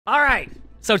All right,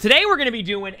 so today we're going to be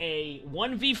doing a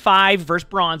 1v5 versus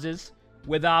bronzes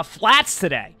with Flats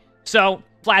today. So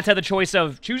Flats had the choice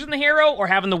of choosing the hero or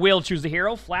having the wheel choose the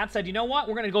hero. Flats said, you know what?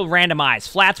 We're going to go randomize.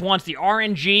 Flats wants the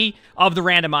RNG of the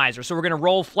randomizer. So we're going to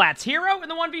roll Flats hero in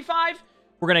the 1v5.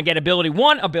 We're going to get ability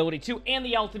 1, ability 2, and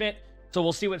the ultimate. So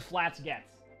we'll see what Flats gets.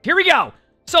 Here we go.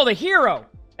 So the hero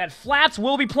that Flats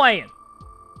will be playing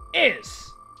is...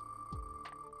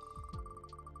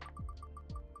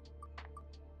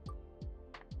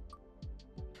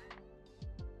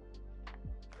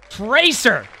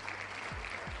 Tracer.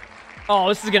 Oh,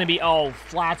 this is going to be... Oh,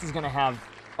 Flats is going to have...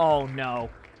 Oh, no.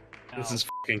 This is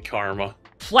fucking karma.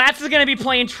 Flats is going to be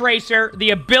playing Tracer.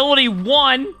 The ability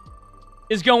 1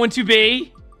 is going to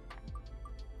be...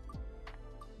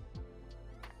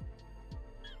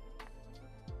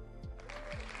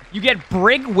 You get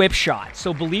Brig Whip Shot.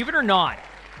 So believe it or not,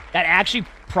 that actually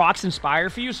procs Inspire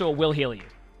for you, so it will heal you.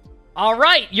 All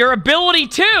right, your ability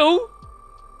 2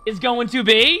 is going to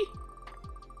be...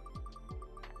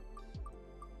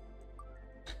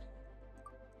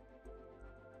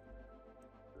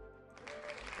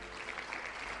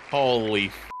 Holy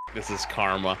f***, this is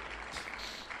karma.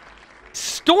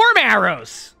 Storm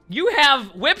Arrows! You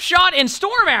have Whip Shot and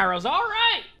Storm Arrows, all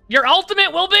right! Your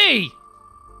ultimate will be...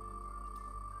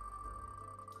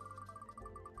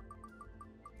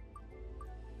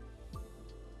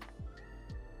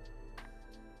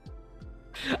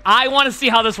 I want to see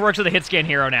how this works with a hit scan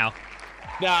hero now.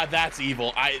 Nah, that's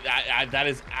evil. That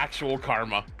is actual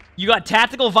karma. You got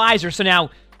Tactical Visor, so now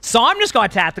Som just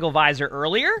got Tactical Visor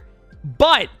earlier,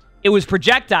 but it was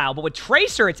projectile. But with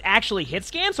Tracer, it's actually hit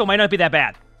scan, so it might not be that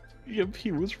bad. Yep,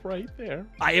 he was right there.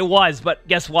 It was, but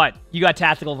guess what? You got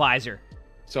Tactical Visor.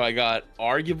 So I got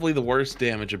arguably the worst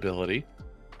damage ability,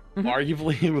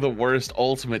 arguably the worst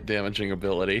ultimate damaging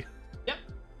ability. Yep.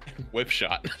 Whip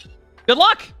Shot. Good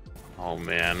luck! Oh,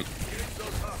 man.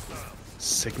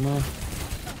 Sigma?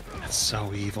 That's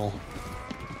so evil.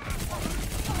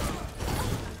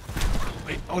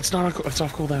 Wait, oh, it's not on, it's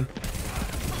off cooldown.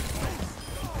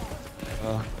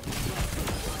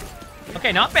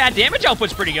 Okay, not bad. Damage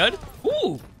output's pretty good.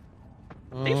 Ooh.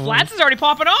 I think Flats is already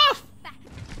popping off.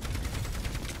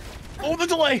 Oh, the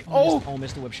delay! Oh!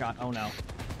 Missed the whip shot. Oh, no.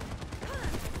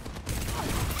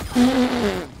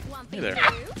 Hey there.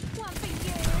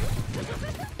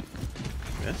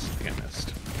 Missed? I think I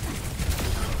missed.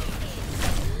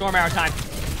 Storm arrow time.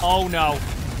 Oh, no.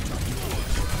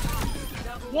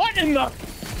 What in the...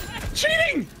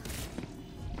 Cheating!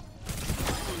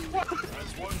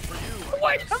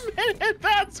 Wait a minute,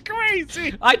 that's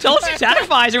crazy! I told you Tactical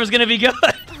Visor was going to be good.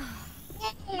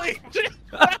 Holy shit,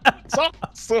 that's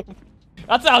awesome!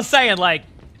 That's what I was saying, like,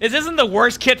 this isn't the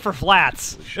worst kit for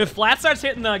Flats. If Flats starts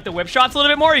hitting the whip shots a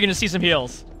little bit more, you're going to see some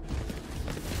heals.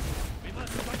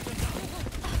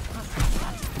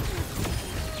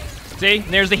 See,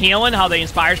 there's the healing, how the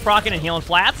Inspire's proccing and healing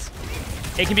Flats.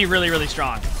 It can be really, really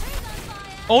strong.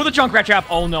 Oh, the Junkrat Trap.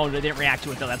 Oh, no, they didn't react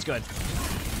to it, though. That's good.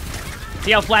 See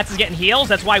how Flats is getting heals?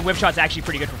 That's why Whip Shot's actually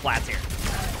pretty good for Flats here.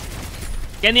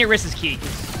 Getting the Iris is key.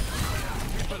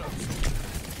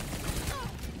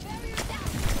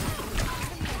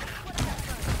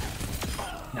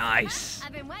 Nice.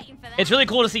 It's really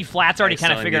cool to see Flats already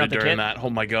kind of figuring out the kit. That. Oh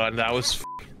my god, that was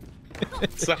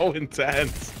so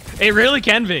intense. It really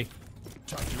can be.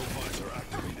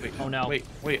 Wait, oh no. Wait,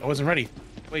 I wasn't ready.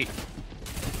 Wait.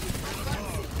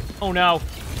 Oh no.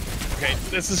 Okay,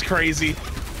 this is crazy.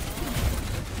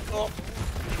 Oh.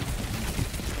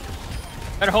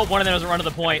 Better hope one of them doesn't run to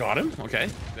the point. Got him. Okay.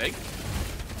 Big.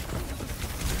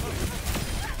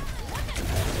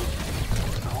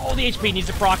 Oh, the HP needs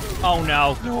to proc. Oh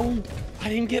no. No, I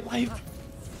didn't get my...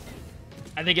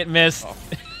 I think it missed. Oh.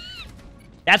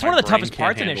 That's one of the toughest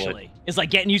parts handle initially. Is like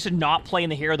getting used to not playing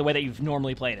the hero the way that you've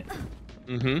normally played it.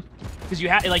 Mm-hmm. Because you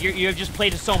have like you have just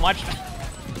played it so much.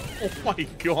 Oh my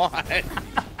god.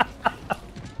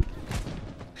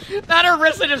 That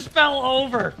Orisa just fell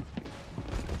over.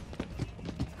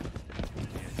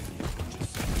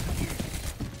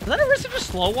 Is that Orisa just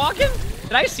slow walking?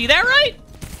 Did I see that right?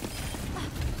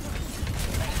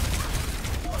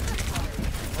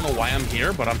 I don't know why I'm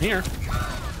here, but I'm here.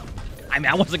 I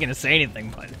mean, I wasn't gonna say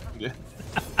anything, but yeah.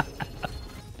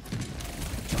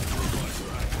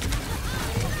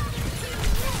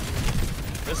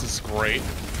 This is great.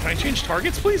 Can I change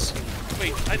targets, please?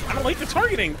 Wait, I don't like the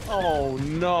targeting. Oh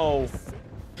no.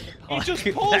 He just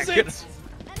pulls it.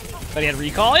 But he had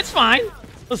recall. It's fine.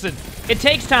 Listen, it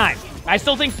takes time. I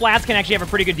still think Flats can actually have a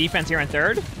pretty good defense here in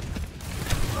third.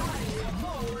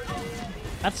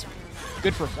 That's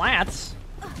good for Flats.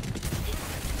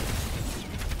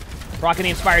 Rocking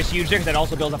the Inspire's huge there because that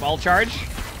also builds up ult charge.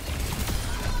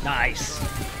 Nice.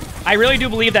 I really do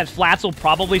believe that Flats will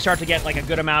probably start to get like a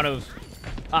good amount of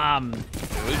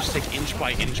They just take inch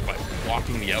by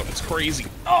blocking me out. It's crazy.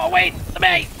 Oh wait, the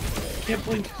May! Can't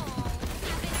blink.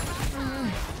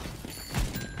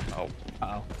 Oh.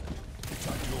 Uh-oh.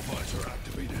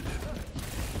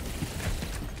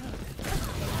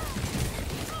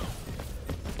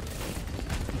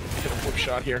 Hit a flip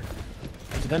shot here.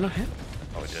 Did that not hit?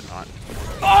 Oh, it did not.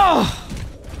 Oh!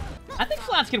 I think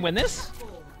Flats can win this.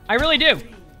 I really do.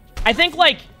 I think,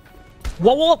 like,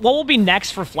 what will be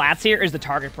next for Flats here is the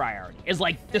target priority. Is,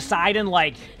 like, deciding,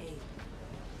 like,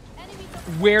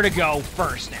 where to go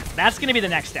first now. That's going to be the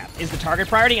next step, is the target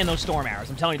priority and those storm arrows.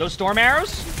 I'm telling you, those storm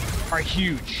arrows are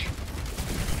huge.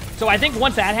 So I think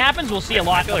once that happens, we'll see a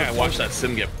lot. I feel like I watched that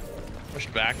sim get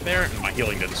pushed back there, and my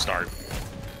healing didn't start.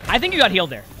 I think you got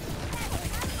healed there.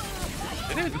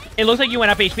 It looks like you went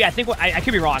up HP. I think I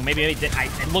could be wrong. Maybe it did.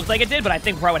 It looked like it did, but I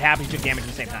think probably what happened, you took damage at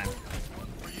the same time.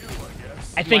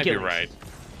 I think you're right.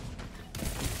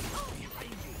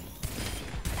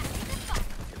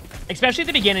 Especially at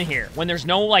the beginning here, when there's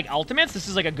no like ultimates, this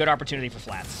is like a good opportunity for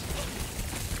Flats.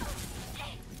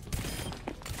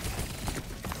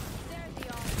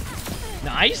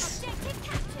 Nice.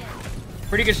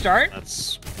 Pretty good start.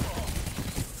 That's.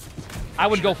 I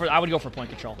would go for point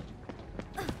control.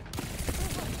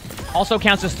 Also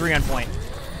counts as 3 on point.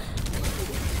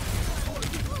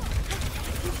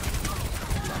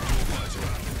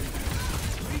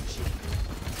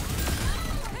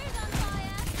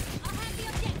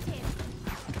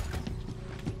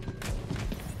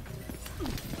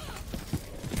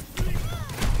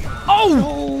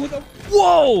 Oh!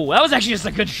 Whoa! That was actually just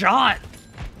a good shot.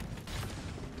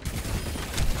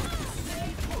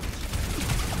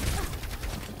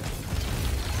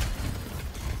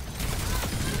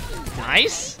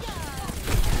 Nice.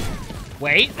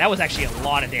 Wait, that was actually a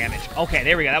lot of damage. Okay,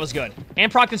 there we go. That was good.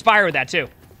 And proc Inspire with that, too.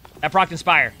 That proc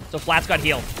Inspire. So Flats got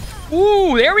healed.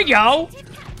 Ooh, there we go.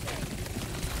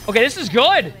 Okay, this is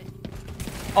good.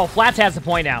 Oh, Flats has the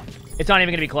point now. It's not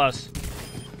even going to be close.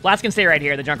 Flats can stay right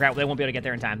here. The Junkrat, they won't be able to get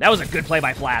there in time. That was a good play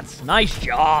by Flats. Nice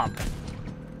job.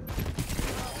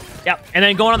 Yep. And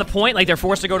then going on the point, like they're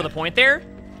forced to go to the point there.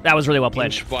 That was really well played.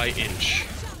 Inch by inch.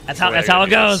 That's how it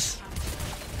goes.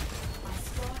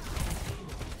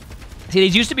 See,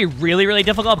 these used to be really, really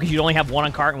difficult because you'd only have one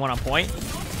on cart and one on point.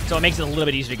 So it makes it a little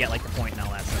bit easier to get like the point and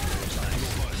all that stuff.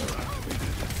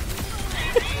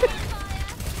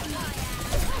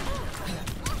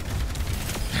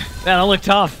 Man, that looked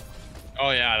tough.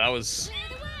 Oh yeah, that was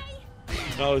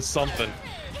something.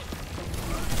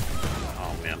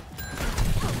 Oh man.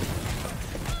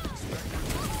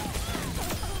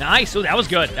 Nice. Oh, that was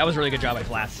good. That was a really good job by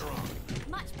Flats.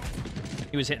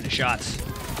 He was hitting the shots.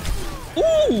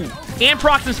 Ooh! And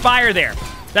procs Inspire there.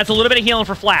 That's a little bit of healing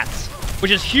for Flats, which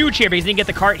is huge here because he can get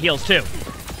the cart heals too.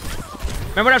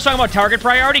 Remember when I was talking about target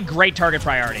priority? Great target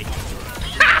priority.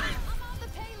 Ha!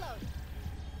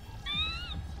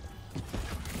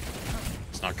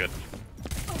 It's not good.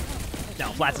 No,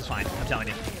 Flats is fine. I'm telling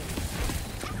you.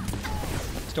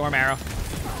 Storm arrow.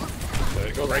 Let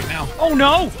it go right now. Oh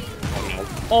no! Oh no.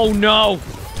 Oh no!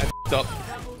 I f***ed up.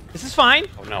 This is fine.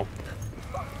 Oh no.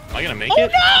 Am I gonna make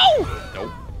it? Oh no!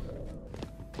 Nope.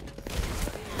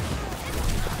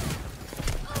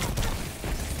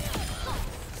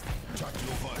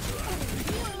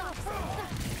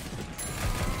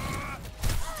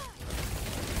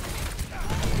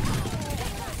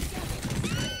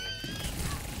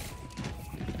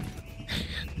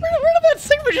 Where did that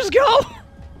Sigma just go?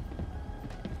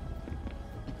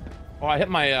 Oh, I hit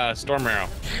my storm arrow.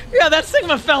 Yeah, that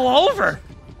Sigma fell over.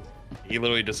 He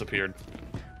literally disappeared.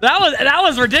 That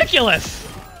was ridiculous.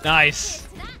 Nice.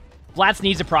 Flats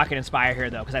needs a proc Inspire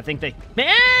here though, because I think it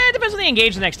depends when they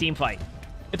engage the next team fight.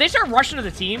 If they start rushing to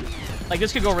the team, like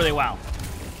this could go really well.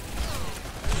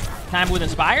 Time with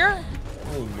Inspire.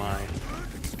 Oh my.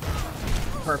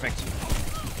 Perfect.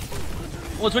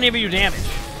 Well, it's whenever you do damage.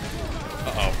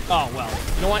 Uh-oh. Oh, well.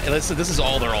 You know what? This is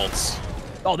all their ults.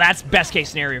 Oh, that's best case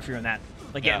scenario if you're in that.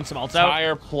 Like getting some ults out.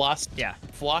 Fire plus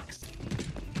flux.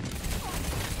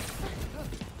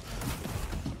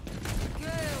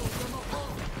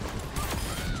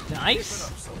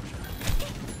 Nice.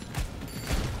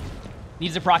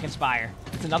 Needs a proc Inspire.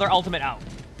 It's another ultimate out.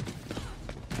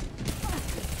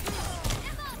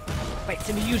 Wait,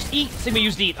 Sigma used Eat. Sigma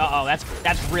used Eat. Uh-oh,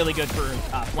 that's really good for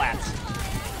Flats.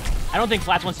 I don't think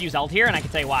Flats wants to use ult here, and I can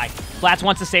tell you why. Flats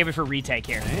wants to save it for retake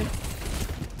here.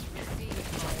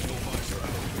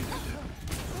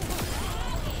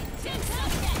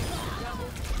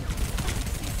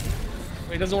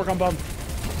 Wait, doesn't work on bum.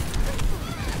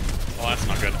 Oh, that's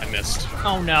not good. I missed.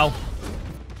 Oh, no.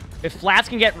 If Flats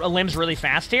can get limbs really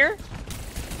fast here.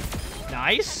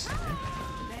 Nice.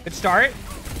 Good start.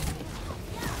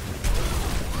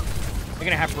 They're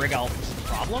gonna have Rig ult. This is the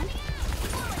problem.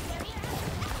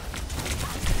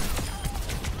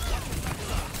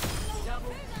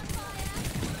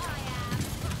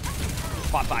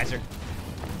 Spot visor.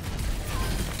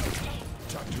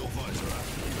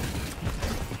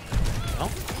 Well,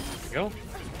 there we go.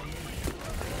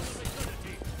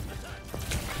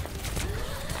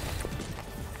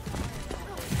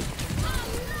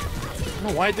 I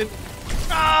don't know why I did.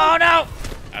 Oh, no!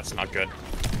 That's not good.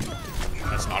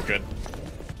 That's not good.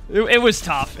 It was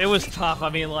tough. It was tough. I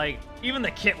mean, like, even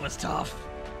the kit was tough.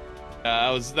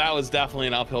 That was definitely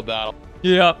an uphill battle.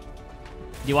 Yep. Do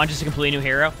you want just a completely new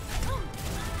hero?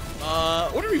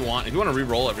 Whatever you want. If you want to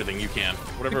re-roll everything, you can.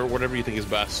 Whatever you think is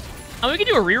best. I mean, we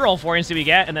can do a reroll for you and see what we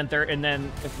get, and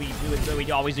then if we do it,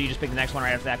 we always do. You just pick the next one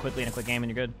right after that quickly in a quick game, and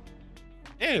you're good.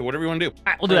 Hey, whatever you want to do. All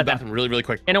right, we'll do that then. Really, really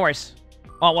quick. Yeah, no worries.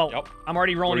 Oh well, Yep. I'm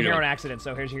already rolling a hero doing? in accident,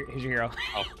 so here's your hero.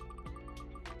 Oh.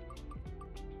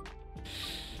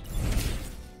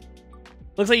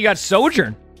 Looks like you got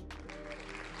Sojourn.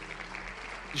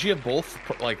 Does she have both,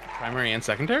 like, primary and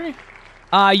secondary?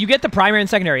 You get the primary and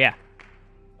secondary, yeah.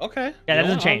 Okay. Yeah, that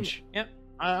doesn't change. Yep.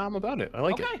 I'm about it. I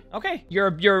like it. Okay.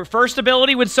 Your first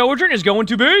ability with Sojourn is going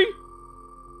to be.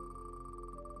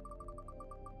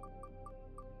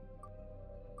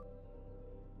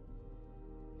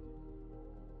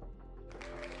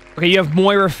 Okay, you have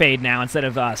Moira Fade now instead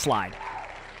of Slide.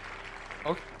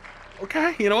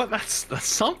 Okay. You know what? That's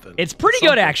something. It's pretty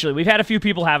good, actually. We've had a few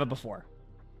people have it before.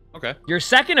 Okay. Your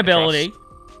second ability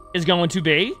is going to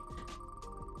be.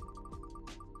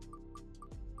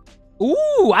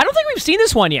 Ooh, I don't think we've seen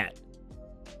this one yet.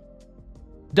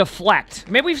 Deflect.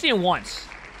 Maybe we've seen it once.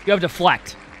 You have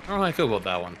Deflect. I don't know how I feel about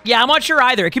that one. Yeah, I'm not sure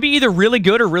either. It could be either really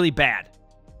good or really bad.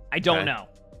 I don't know.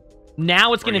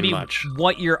 Now it's going to be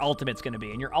what your ultimate's going to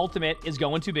be. And your ultimate is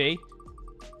going to be...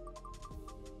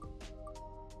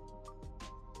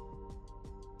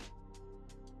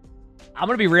 I'm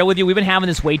going to be real with you. We've been having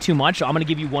this way too much, so I'm going to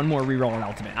give you one more reroll on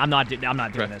ultimate. I'm not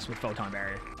doing this with Photon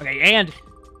Barrier. Okay, and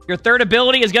your third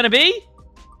ability is going to be...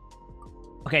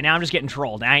 Okay, now I'm just getting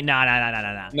trolled. No.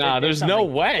 Nah, there's no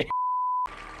way.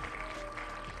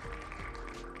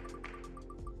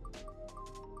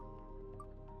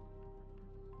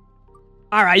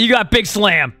 All right, you got Big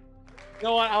Slam. You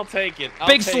know what? I'll take it.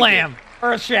 Big Slam.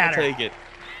 Earth Shatter. I'll take it.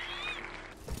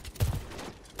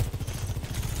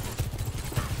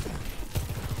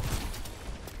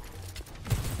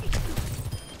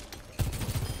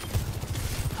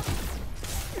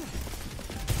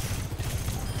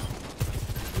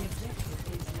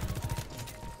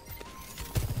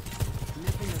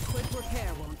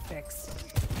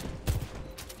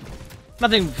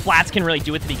 Nothing Flats can really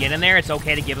do at the beginning there. It's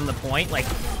okay to give him the point. Like,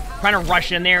 trying to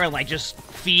rush in there and, like, just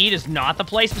feed is not the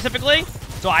play specifically.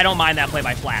 So I don't mind that play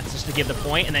by Flats, just to give the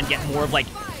point and then get more of, like,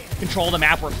 control of the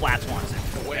map where Flats wants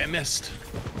it. The way I missed.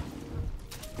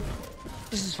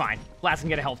 This is fine. Flats can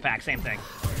get a health pack. Same thing.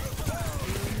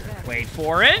 Wait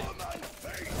for it.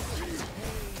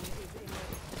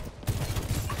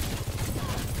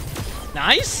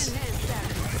 Nice.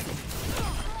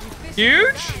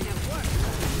 Huge.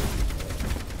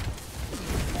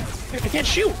 I can't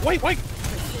shoot. Wait. What?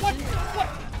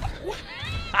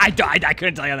 I died. I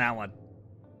couldn't tell you on that one.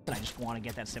 But I just want to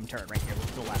get that sim turret right here. Look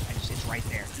to the left. It's right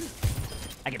there.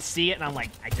 I can see it, and I'm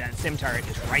like, that sim turret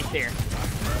is right there.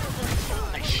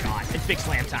 Nice shot. It's Big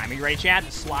Slam time. Are you ready, chat?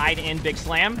 Slide in Big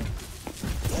Slam.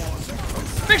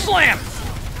 Big Slam!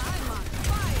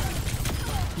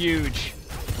 Huge.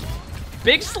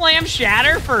 Big Slam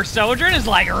Shatter for Sojourn is,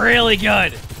 like, really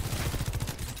good.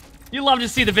 You love to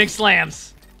see the Big Slams.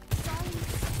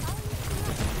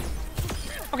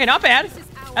 Okay, not bad.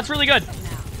 That's really good.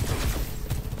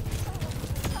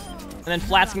 And then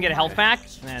Flats can get a health pack.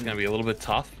 And It's gonna be a little bit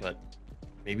tough, but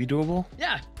maybe doable.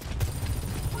 Yeah.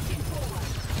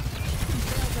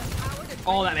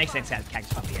 Oh, that makes sense.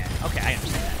 Cactus Puppy, yeah. Okay, I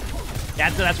understand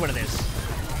that. That's what it is.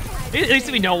 At least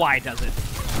we know why it does it.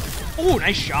 Oh,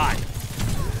 nice shot.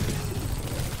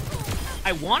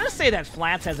 I want to say that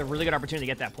Flats has a really good opportunity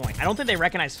to get that point. I don't think they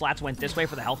recognize Flats went this way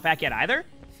for the health pack yet either.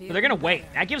 So they're going to wait.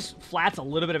 That gives Flats a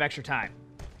little bit of extra time.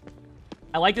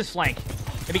 I like this flank.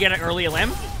 Maybe get an early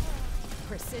limb.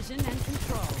 Precision and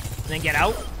control. And then get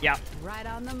out. Yeah. Right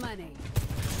on the money.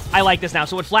 I like this now.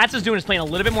 So what Flats is doing is playing a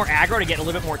little bit more aggro to get a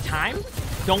little bit more time.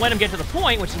 Don't let him get to the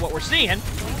point, which is what we're seeing.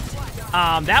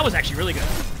 That was actually really good.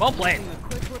 Well played.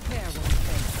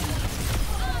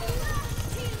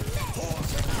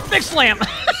 Big slam.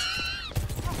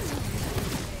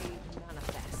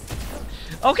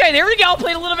 Okay, there we go.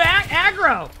 Played a little bit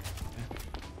aggro.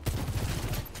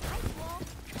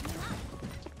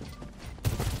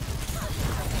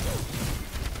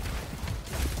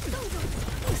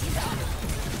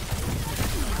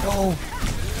 No.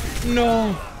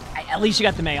 No. At least you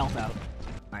got the mail, though. All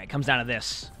right, comes down to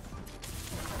this.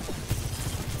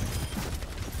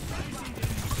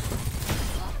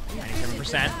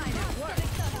 %.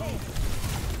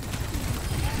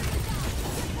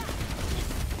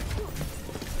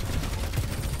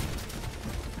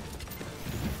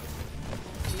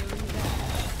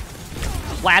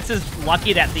 Flats is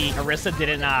lucky that the Orisa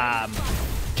didn't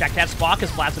check that spot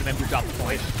because Flats would have been moved off the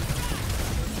point.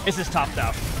 This is tough,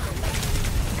 though.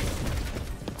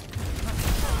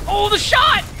 Oh, the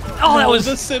shot! Oh, that was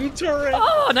the sim turret.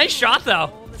 Oh, nice shot,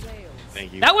 though.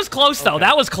 Thank you. That was close, though. Okay.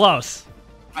 That was close.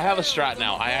 I have a strat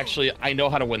now. I know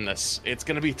how to win this. It's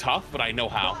gonna be tough, but I know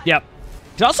how. Yep.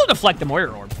 You can also deflect the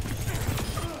Moira Orb.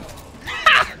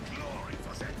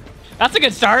 That's a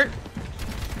good start.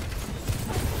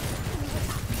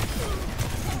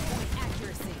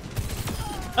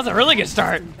 That's a really good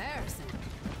start.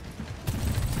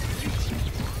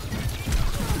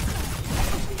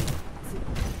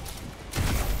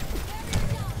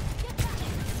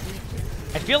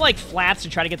 I feel like Flats to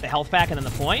try to get the health back and then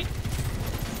the point.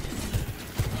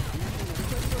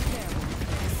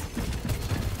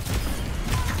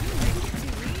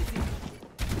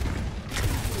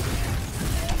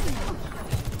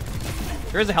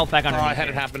 There is a health pack on. Oh, I had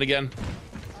it happen again.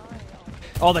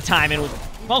 All the time. And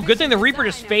well, good thing the Reaper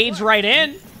just fades right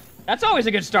in. That's always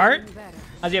a good start.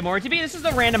 As you have more TP, this is the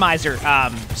Randomizer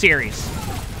series.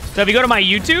 So if you go to my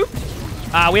YouTube,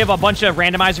 we have a bunch of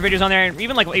Randomizer videos on there, and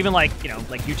even like you know,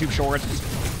 like YouTube Shorts,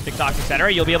 TikToks,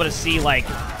 etc. You'll be able to see like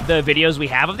the videos we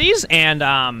have of these, and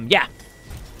yeah,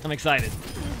 I'm excited.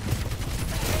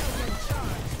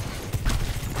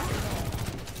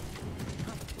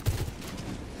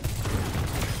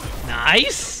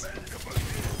 Nice.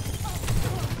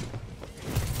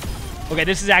 Okay,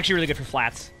 this is actually really good for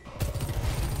Flats.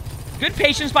 Good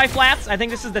patience by Flats. I think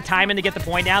this is the timing to get the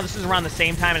point now. This is around the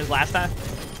same time as last time.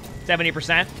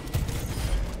 70%.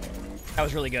 That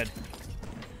was really good.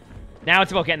 Now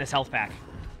it's about getting this health pack.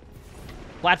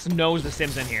 Flats knows the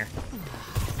Sim's in here.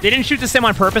 They didn't shoot the Sim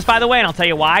on purpose, by the way, and I'll tell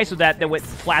you why, so that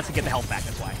Flats can get the health back.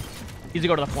 That's why. Needs to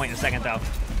go to the point in a second, though.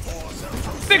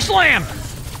 Big slam!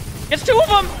 It's two of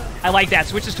them! I like that.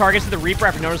 Switches targets to the Reaper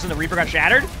after noticing the Reaper got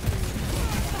shattered.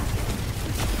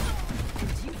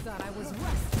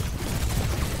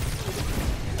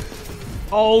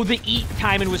 Oh, the eat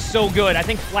timing was so good. I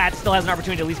think Flat still has an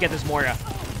opportunity to at least get this Moira.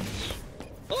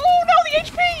 Oh, no, the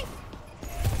HP!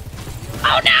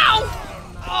 Oh, no!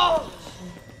 Oh!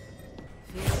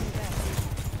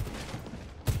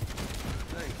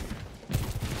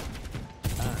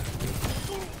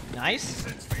 Nice.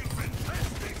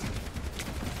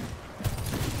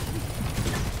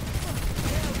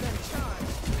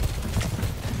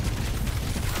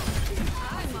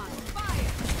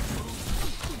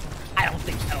 I don't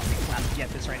think Flats can get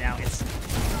this right now. It's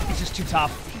just too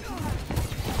tough.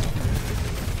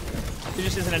 There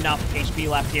just isn't enough HP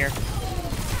left here.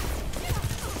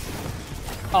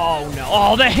 Oh no!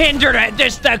 Oh, the hinder!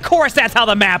 Of course, that's how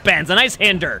the map ends. A nice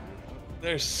hinder.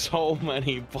 There's so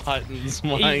many buttons.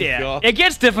 My God. It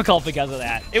gets difficult because of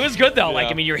that. It was good though. Yeah.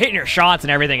 Like I mean, you're hitting your shots and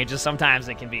everything. It just sometimes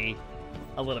it can be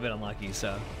a little bit unlucky.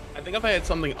 So. I think if I had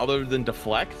something other than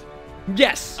deflect,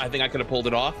 Yes. I think I could have pulled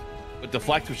it off. But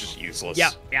deflect was just useless. Yeah,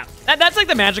 yeah. That's like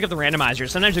the magic of the randomizer.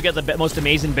 Sometimes you'll get the most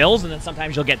amazing builds, and then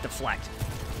sometimes you'll get deflect.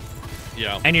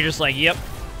 Yeah. And you're just like, yep.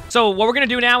 So what we're going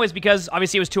to do now is, because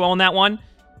obviously it was 2-0 in that one,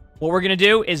 what we're going to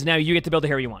do is now you get to build the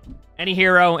hero you want. Any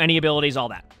hero, any abilities, all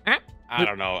that. All right? I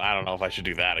don't know. I don't know if I should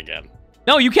do that again.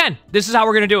 No, you can. This is how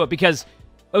we're going to do it, because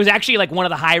it was actually like one of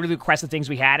the highly requested things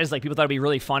we had is like people thought it'd be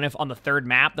really fun if on the third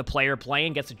map, the player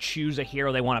playing gets to choose a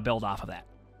hero they want to build off of that.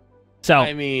 So,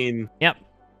 I mean, yep.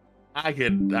 I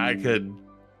could,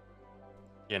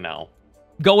 you know.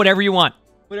 Go whatever you want.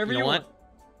 Whatever You know want. what?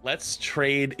 Let's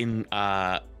trade in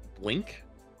Blink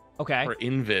Okay. for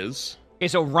Invis. Okay,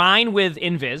 so Rhine with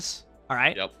Invis. All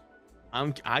right. Yep.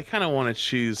 I kind of want to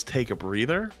choose Take a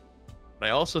Breather, but I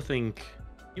also think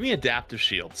give me Adaptive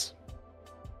Shields.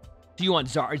 Do you want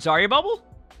Zarya Bubble?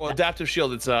 Well, Adaptive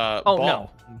Shield, it's Oh,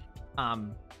 ball.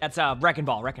 no. That's Wrecking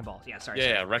Ball. Wrecking Ball. Yeah, sorry.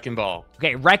 Yeah, Wrecking Ball.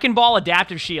 Okay, Wrecking Ball,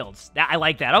 Adaptive Shields. I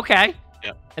like that. Okay.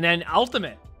 Yep. And then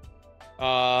Ultimate.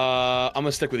 I'm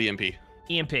gonna stick with EMP.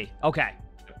 EMP. Okay.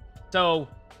 So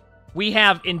we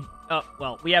have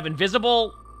we have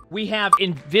Invisible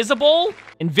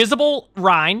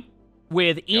Rhine,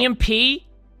 with EMP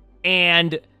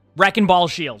and Wrecking Ball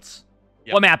shields.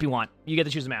 Yep. What map you want? You get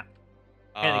to choose a map.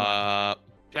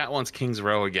 Chat wants King's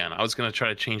Row again. I was gonna try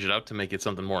to change it up to make it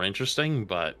something more interesting,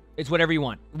 but It's whatever you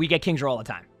want. We get King's Row all the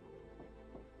time.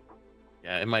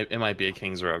 yeah, it might be a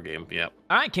King's Row game. Yep.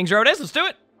 All right, King's Row it is. Let's do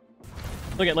it.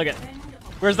 Look at.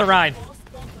 Where's the Rhine?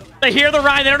 They hear the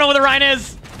Rhine. They don't know where the Rhine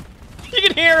is. You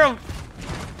can hear him.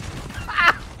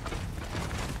 Ah.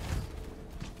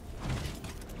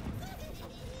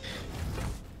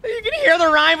 You can hear the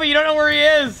Rhine, but you don't know where he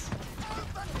is.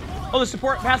 Oh, the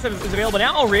support passive is available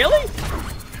now? Oh, really?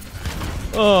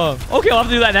 Oh, okay, I'll have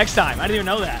to do that next time. I didn't even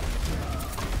know that.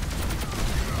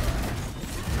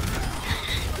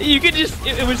 You could just,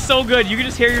 it was so good. You could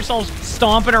just hear yourself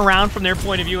stomping around from their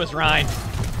point of view as Rhine.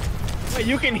 Wait,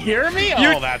 you can hear me?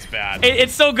 Oh, that's bad.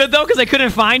 It's so good, though, because I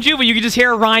couldn't find you, but you could just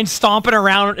hear Rhine stomping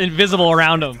around, invisible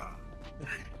around him.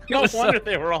 No wonder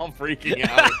they were all freaking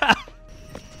out.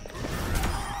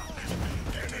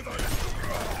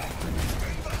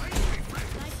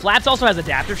 Flats also has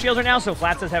adaptive shields right now, so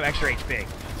Flats does have extra HP.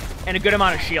 And a good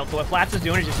amount of shield. So what Flats is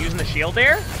doing is just using the shield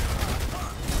there.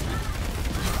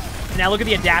 And now look at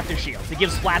the adaptive shields. It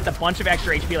gives Flats a bunch of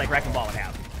extra HP like Wrecking Ball would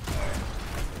have.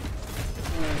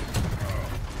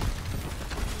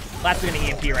 Flats is going to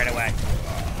EMP right away.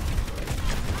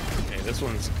 Okay, this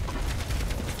one's...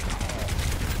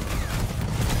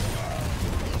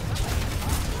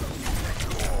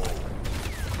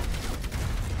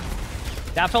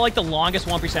 That felt like the longest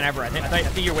 1% ever. I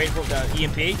think you're waiting for the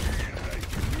EMP.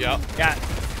 Yep. Yeah.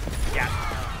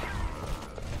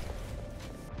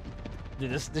 Dude,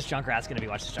 this Junkrat's gonna be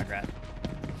watch this Junkrat.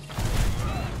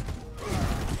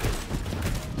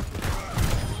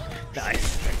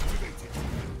 Nice.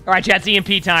 All right, chat's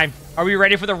EMP time. Are we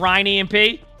ready for the Rhine EMP?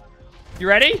 You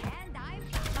ready?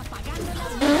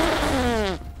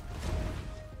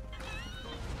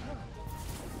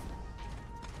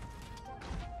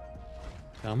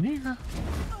 Come here.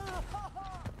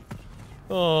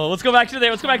 Oh, let's go back to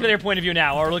their point of view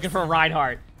now. We're looking for a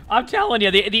Reinhardt. I'm telling you,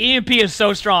 the EMP is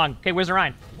so strong. Okay, where's the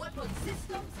Rhine?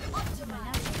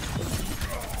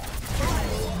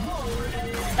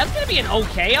 That's gonna be an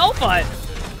okay ult, but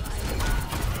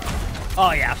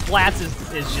oh yeah, Flats is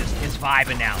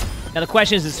vibing now. Now the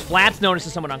question is Flats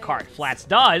notices someone on cart? Flats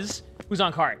does. Who's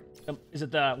on cart? Is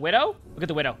it the Widow? Look at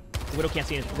the Widow. The Widow can't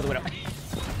see anything. Look at the Widow.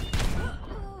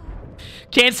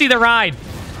 Can't see the Rhine.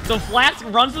 So Flats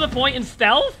runs to the point in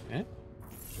stealth? Eh?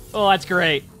 Oh, that's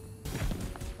great.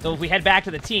 So if we head back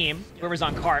to the team, whoever's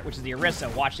on cart, which is the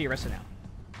Orisa, watch the Orisa now.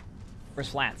 Where's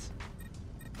Flats?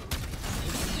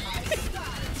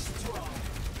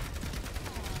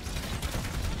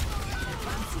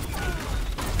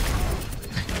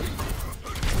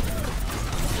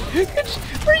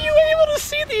 Were you able to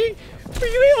see the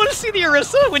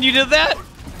Orisa when you did that?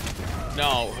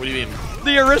 No, what do you mean?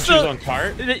 The Orisa, she was on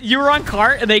cart? You were on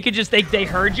cart, and they could just, they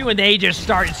heard you, and they just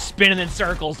started spinning in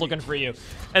circles looking for you.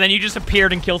 And then you just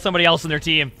appeared and killed somebody else in their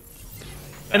team.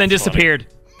 And then disappeared.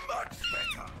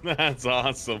 That's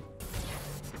awesome.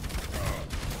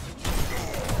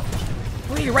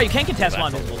 Oh, you're right, you can't contest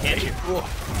one invisible, can't you?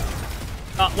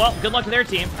 Well, good luck to their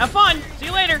team. Have fun! See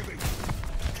you later!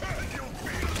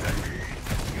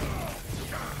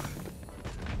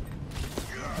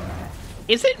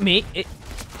 Is it me?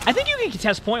 I think you can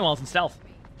contest point while it's in stealth.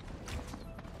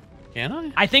 Can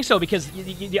I? I think so, because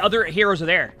the other heroes are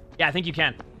there. Yeah, I think you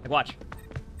can. Like, watch.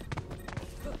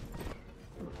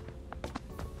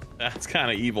 That's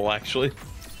kind of evil, actually.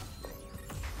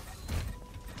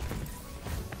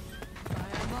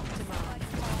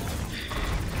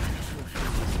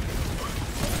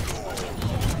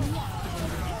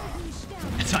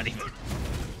 It's not even.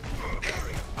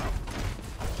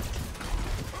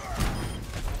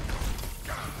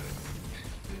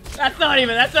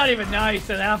 That's not even nice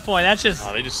at that point. That's just.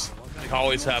 Oh, they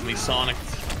always have me Sonic.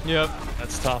 Yep.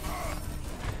 That's tough.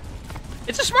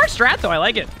 It's a smart strat, though. I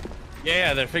like it.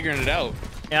 Yeah, they're figuring it out.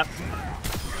 Yep.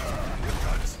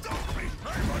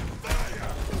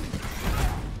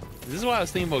 This is why I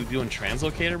was thinking about doing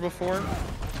Translocator before,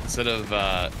 instead of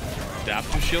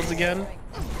adaptive shields again.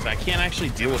 So I can't actually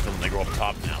deal with them when they go up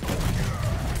top now.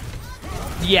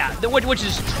 Yeah, which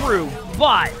is true,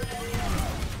 but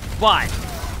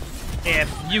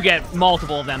if you get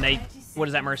multiple of them, what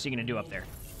is that Mercy gonna do up there?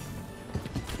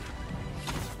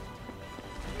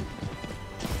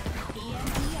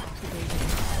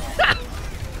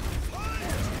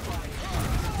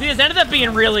 See, this ended up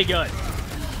being really good.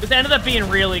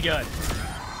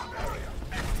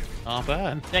 Not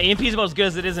bad. Yeah, EMP is about as good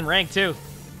as it is in rank, too.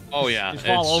 Oh yeah, Just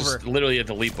fall it's over. just literally a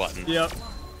delete button. Yep.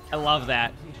 I love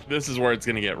that. This is where it's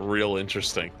gonna get real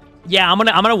interesting. Yeah, I'm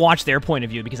gonna watch their point of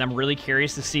view because I'm really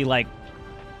curious to see like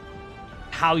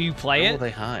how you play Where it. will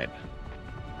they hide?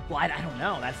 Well, I don't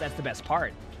know. That's the best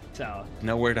part. So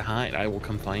Nowhere to hide. I will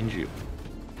come find you.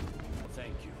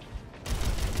 Thank you.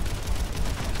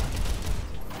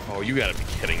 Oh, you gotta be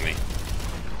kidding me.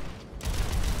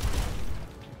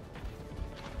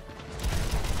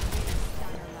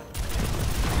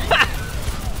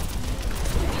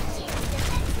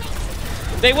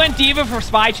 they went Diva for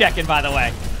spy checking, by the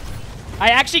way. I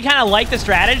actually kind of like the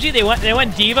strategy. They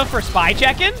went Diva for spy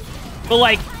checking, but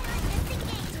like,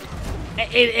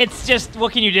 it's just,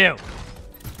 what can you do?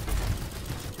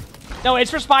 No, it's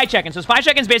for spy checking. So spy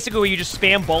checking is basically where you just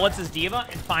spam bullets as Diva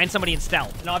and find somebody in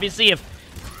stealth. And obviously, if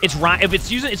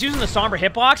it's using the somber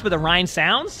hitbox, but the Rhine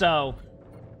sounds, so.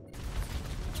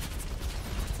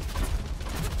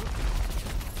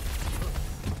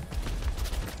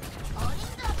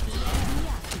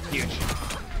 Huge.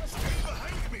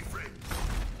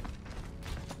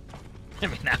 I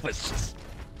mean, that was just...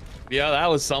 Yeah, that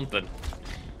was something.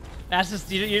 That's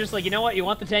just, you're just like, you know what? You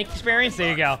want the tank experience? There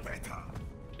you go.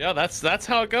 Yeah, that's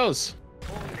how it goes.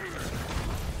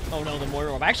 Oh no, the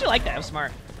Moira Orb. I actually like that. It was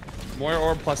smart. Moira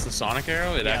Orb plus the Sonic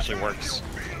Arrow, it actually works.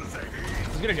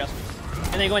 It's a good adjustment.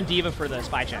 And then go on Diva for the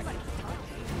spy check.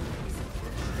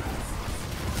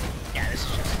 Yeah, this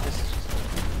is just...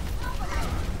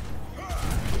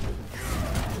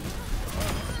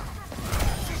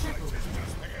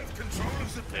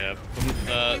 Yeah,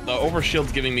 the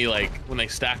overshield's giving me like, when they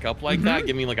stack up like that,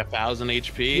 give me like 1,000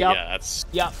 HP. Yep. Yeah, that's...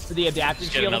 Yep, for the adaptive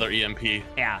Just get shield. another EMP.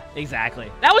 Yeah,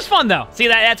 exactly. That was fun though. See,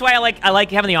 that's why I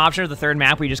like having the option of the third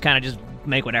map where you just kind of just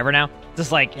make whatever now.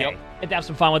 Just like, hey, have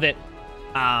some fun with it.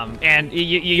 And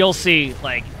you'll see,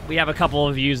 like, we have a couple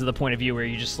of views of the point of view where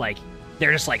you just like,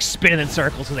 they're just like spinning in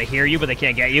circles so they hear you, but they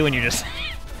can't get you, and you're just,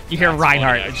 you hear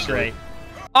Reinhardt. It's great.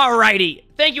 Alrighty.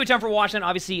 Thank you a ton for watching.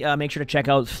 Obviously, make sure to check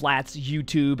out Flat's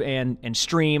YouTube and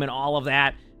stream and all of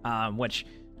that, which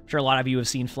I'm sure a lot of you have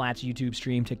seen Flat's YouTube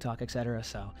stream, TikTok, etc.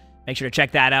 So make sure to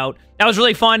check that out. That was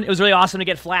really fun. It was really awesome to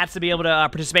get Flats to be able to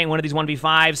participate in one of these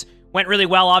 1v5s. Went really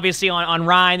well, obviously, on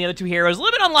Ryan, the other two heroes. A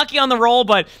little bit unlucky on the roll,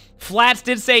 but Flats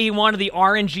did say he wanted the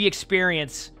RNG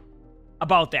experience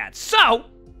about that. So,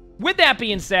 with that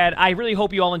being said, I really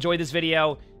hope you all enjoyed this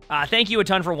video. Thank you a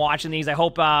ton for watching these. I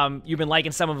hope you've been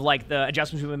liking some of like the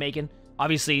adjustments we've been making.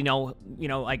 Obviously, you know,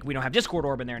 like we don't have Discord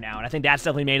Orb in there now, and I think that's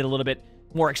definitely made it a little bit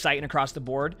more exciting across the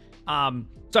board. So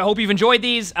I hope you've enjoyed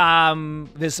these.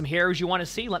 There's some heroes you want to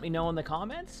see. Let me know in the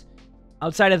comments.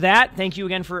 Outside of that, thank you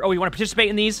again for... Oh, you want to participate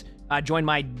in these? Join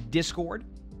my Discord.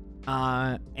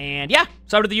 And yeah,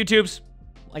 sub to the YouTubes.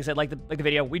 Like I said, like the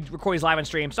video. We record these live on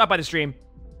stream. Stop by the stream.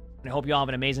 And I hope you all have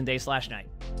an amazing day/night.